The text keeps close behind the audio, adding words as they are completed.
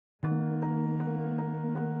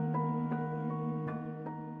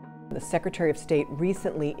the Secretary of State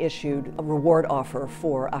recently issued a reward offer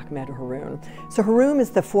for Ahmad Harun. So Harun is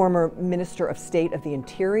the former Minister of State of the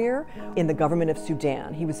Interior in the government of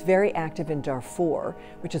Sudan. He was very active in Darfur,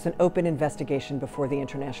 which is an open investigation before the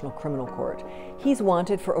International Criminal Court. He's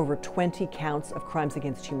wanted for over 20 counts of crimes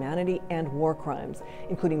against humanity and war crimes,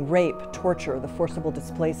 including rape, torture, the forcible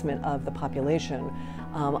displacement of the population,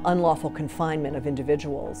 unlawful confinement of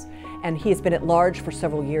individuals. And he has been at large for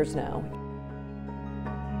several years now.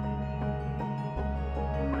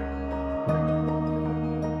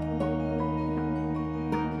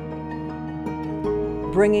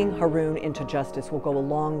 Bringing Harun into justice will go a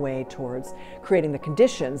long way towards creating the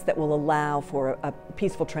conditions that will allow for a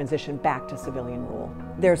peaceful transition back to civilian rule.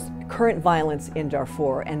 There's current violence in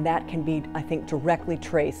Darfur, and that can be, I think, directly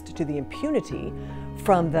traced to the impunity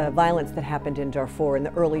from the violence that happened in Darfur in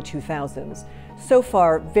the early 2000s. So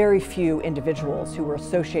far, very few individuals who were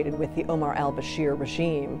associated with the Omar al-Bashir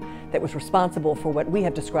regime that was responsible for what we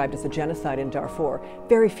have described as a genocide in Darfur,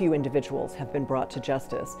 very few individuals have been brought to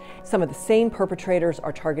justice. Some of the same perpetrators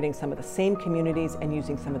are targeting some of the same communities and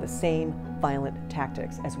using some of the same violent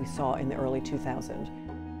tactics as we saw in the early 2000s.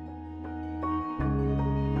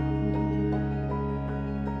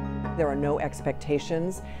 There are no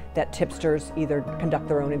expectations that tipsters either conduct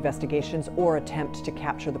their own investigations or attempt to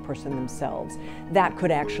capture the person themselves. That could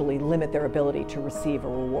actually limit their ability to receive a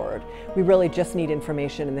reward. We really just need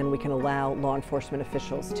information, and then we can allow law enforcement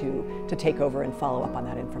officials to take over and follow up on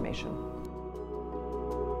that information.